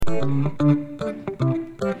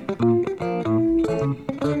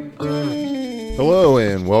Hello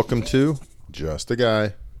and welcome to Just a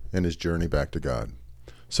Guy and His Journey Back to God.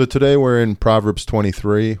 So today we're in Proverbs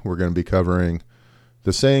 23. We're going to be covering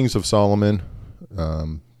the sayings of Solomon,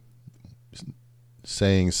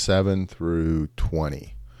 sayings 7 through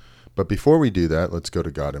 20. But before we do that, let's go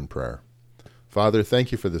to God in prayer. Father,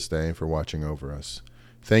 thank you for this day and for watching over us.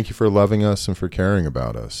 Thank you for loving us and for caring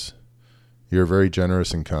about us. You're very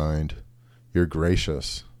generous and kind. You're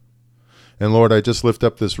gracious. And Lord, I just lift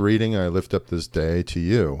up this reading. I lift up this day to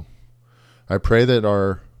you. I pray that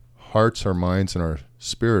our hearts, our minds, and our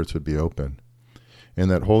spirits would be open.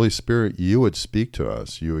 And that Holy Spirit, you would speak to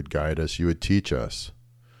us. You would guide us. You would teach us.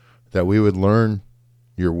 That we would learn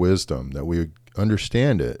your wisdom. That we would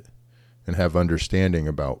understand it and have understanding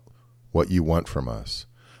about what you want from us.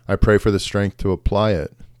 I pray for the strength to apply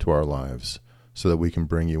it to our lives so that we can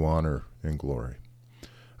bring you honor and glory.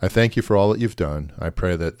 I thank you for all that you've done. I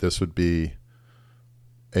pray that this would be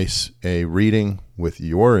a reading with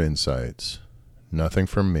your insights, nothing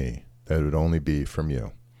from me, that it would only be from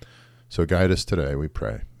you. So guide us today, we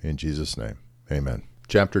pray. In Jesus' name, amen.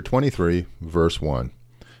 Chapter 23, verse 1.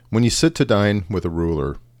 When you sit to dine with a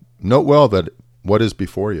ruler, note well that what is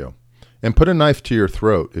before you, and put a knife to your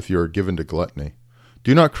throat if you are given to gluttony.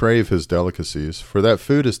 Do not crave his delicacies, for that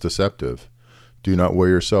food is deceptive. Do not wear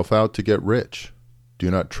yourself out to get rich. Do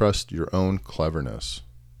not trust your own cleverness.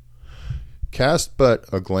 Cast but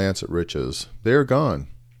a glance at riches. They are gone,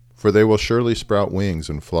 for they will surely sprout wings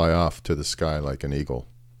and fly off to the sky like an eagle.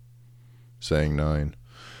 Saying 9.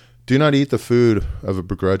 Do not eat the food of a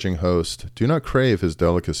begrudging host. Do not crave his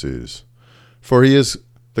delicacies, for he is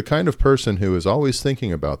the kind of person who is always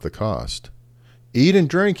thinking about the cost. Eat and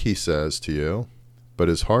drink, he says to you, but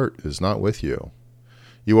his heart is not with you.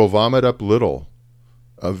 You will vomit up the little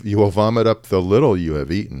you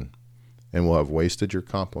have eaten, and will have wasted your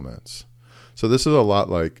compliments. So this is a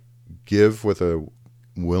lot like give with a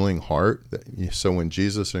willing heart. So when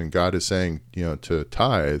Jesus and God is saying, to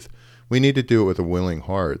tithe, we need to do it with a willing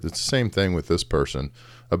heart. It's the same thing with this person.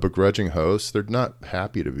 A begrudging host, they're not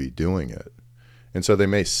happy to be doing it. And so they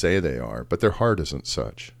may say they are, but their heart isn't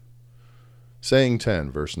such. Saying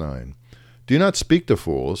 10, verse 9. Do not speak to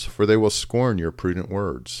fools, for they will scorn your prudent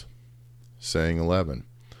words. Saying 11.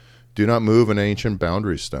 Do not move an ancient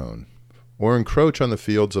boundary stone, or encroach on the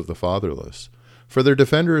fields of the fatherless, for their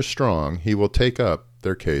defender is strong, he will take up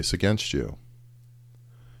their case against you.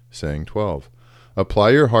 Saying 12.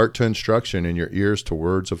 Apply your heart to instruction and your ears to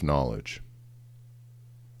words of knowledge.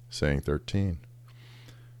 Saying 13.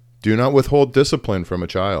 Do not withhold discipline from a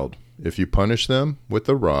child. If you punish them with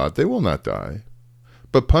the rod, they will not die,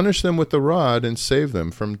 but punish them with the rod and save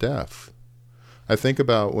them from death. I think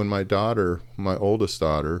about when my oldest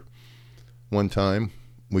daughter, one time,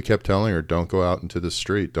 we kept telling her, don't go out into the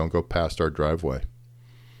street, don't go past our driveway.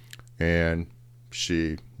 And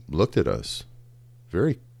she looked at us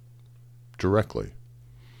very directly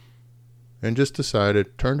and just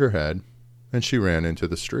decided, turned her head, and she ran into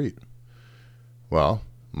the street. Well,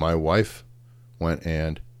 my wife went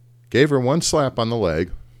and gave her one slap on the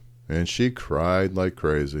leg, and she cried like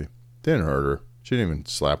crazy. Didn't hurt her. She didn't even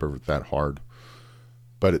slap her that hard.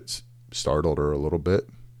 But it startled her a little bit.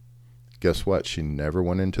 Guess what? She never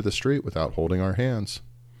went into the street without holding our hands.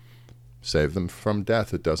 Save them from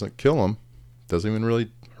death. It doesn't kill them. It doesn't even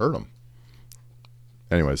really hurt them.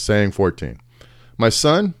 Anyway, saying 14. My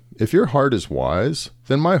son, if your heart is wise,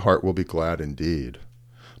 then my heart will be glad indeed.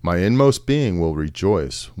 My inmost being will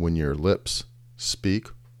rejoice when your lips speak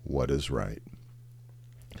what is right.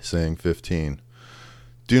 Saying 15.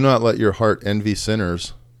 Do not let your heart envy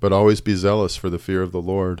sinners, but always be zealous for the fear of the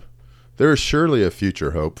Lord. There is surely a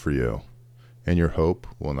future hope for you, and your hope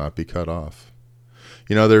will not be cut off.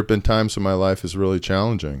 There have been times when my life is really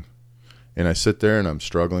challenging, and I sit there and I'm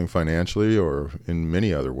struggling financially or in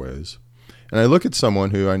many other ways. And I look at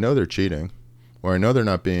someone who I know they're cheating, or I know they're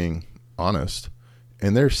not being honest,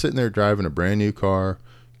 and they're sitting there driving a brand new car,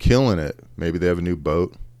 killing it. Maybe they have a new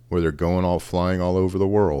boat where they're flying all over the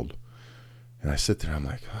world. And I sit there and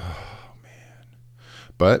I'm like, oh, man.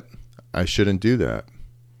 But I shouldn't do that.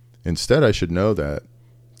 Instead, I should know that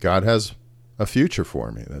God has a future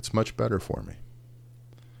for me that's much better for me.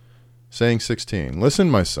 Saying 16,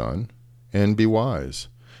 listen, my son, and be wise,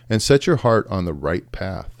 and set your heart on the right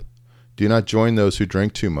path. Do not join those who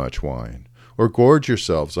drink too much wine, or gorge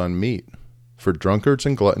yourselves on meat, for drunkards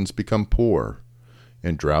and gluttons become poor,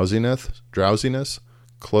 and drowsiness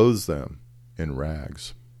clothes them in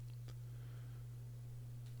rags.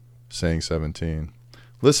 Saying 17,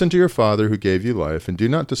 listen to your father who gave you life, and do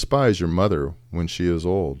not despise your mother when she is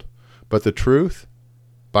old. But the truth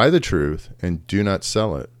Buy the truth and do not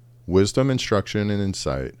sell it. Wisdom, instruction, and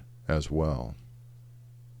insight as well.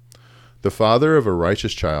 The father of a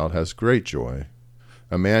righteous child has great joy.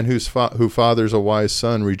 A man who fathers a wise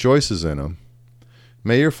son rejoices in him.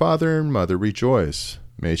 May your father and mother rejoice.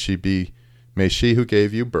 May she who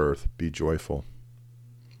gave you birth be joyful.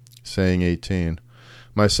 Saying 18,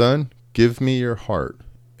 my son, give me your heart,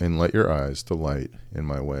 and let your eyes delight in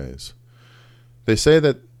my ways. They say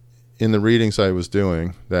that in the readings I was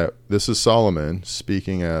doing, that this is Solomon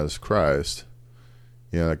speaking as Christ.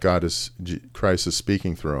 Christ is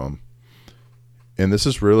speaking through him. And this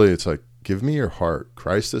is really, it's like, give me your heart.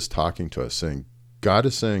 Christ is talking to us, saying, God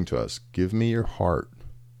is saying to us, give me your heart.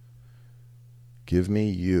 Give me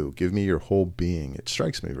you. Give me your whole being. It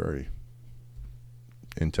strikes me very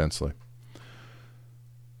intensely.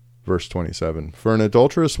 Verse 27, for an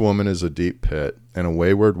adulterous woman is a deep pit, and a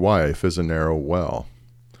wayward wife is a narrow well.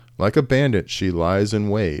 Like a bandit, she lies in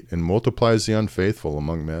wait and multiplies the unfaithful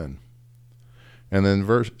among men. And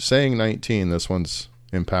then saying 19, this one's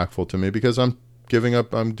impactful to me because I'm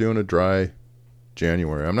doing a dry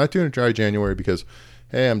January. I'm not doing a dry January because,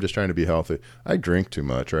 hey, I'm just trying to be healthy. I drink too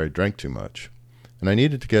much, or I drank too much, and I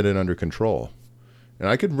needed to get it under control. And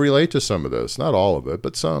I could relate to some of this, not all of it,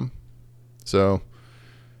 but some. So,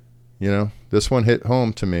 this one hit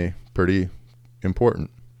home to me, pretty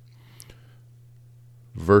important.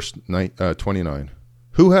 Verse 29,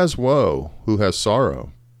 who has woe? Who has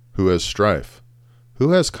sorrow? Who has strife?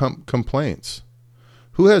 Who has complaints?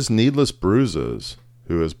 Who has needless bruises?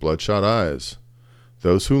 Who has bloodshot eyes?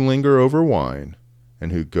 Those who linger over wine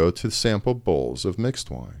and who go to sample bowls of mixed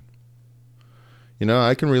wine.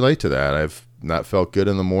 I can relate to that. I've not felt good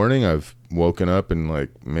in the morning. I've woken up and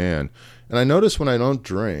man. And I notice when I don't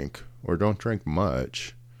drink or don't drink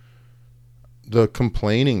much, the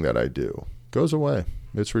complaining that I do goes away.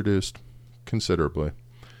 It's reduced considerably.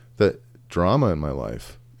 The drama in my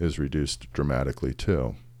life is reduced dramatically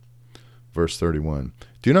too. Verse 31,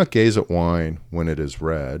 do not gaze at wine when it is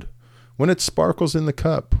red, when it sparkles in the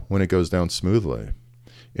cup, when it goes down smoothly.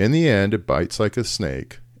 In the end, it bites like a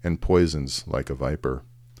snake and poisons like a viper.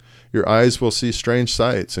 Your eyes will see strange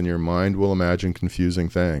sights, and your mind will imagine confusing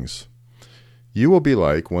things. You will be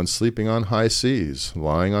like one sleeping on high seas,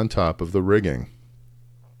 lying on top of the rigging.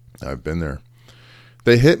 I've been there.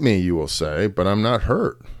 They hit me, you will say, but I'm not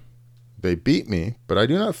hurt. They beat me, but I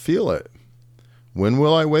do not feel it. When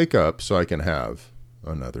will I wake up so I can have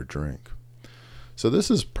another drink? So this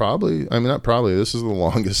is this is the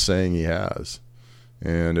longest saying he has.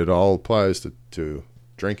 And it all applies to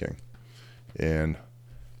drinking. And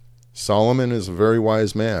Solomon is a very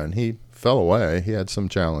wise man. He fell away. He had some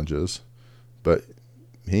challenges, but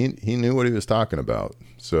he knew what he was talking about.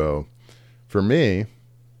 So for me,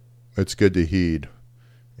 it's good to heed.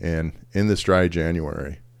 And in this dry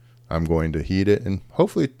January, I'm going to heed it and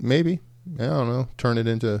hopefully maybe, turn it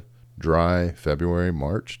into dry February,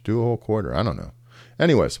 March, do a whole quarter. I don't know.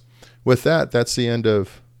 Anyways, with that, that's the end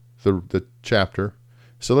of the chapter.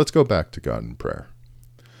 So let's go back to God in prayer.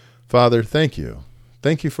 Father, thank you.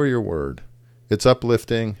 Thank you for your word. It's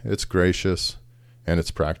uplifting, it's gracious, and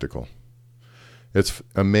it's practical. It's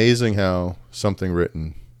amazing how something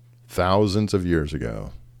written thousands of years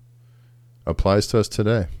ago applies to us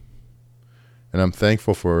today. And I'm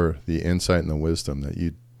thankful for the insight and the wisdom that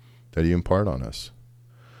you impart on us.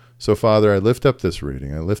 So, Father, I lift up this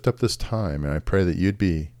reading. I lift up this time, and I pray that you'd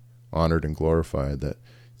be honored and glorified, that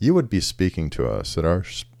you would be speaking to us, that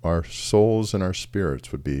our souls and our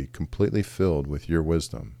spirits would be completely filled with your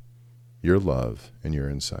wisdom, your love, and your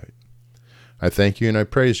insight. I thank you and I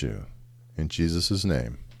praise you. In Jesus'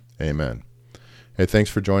 name, amen. Hey, thanks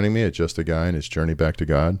for joining me at Just a Guy and His Journey Back to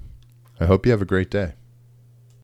God. I hope you have a great day.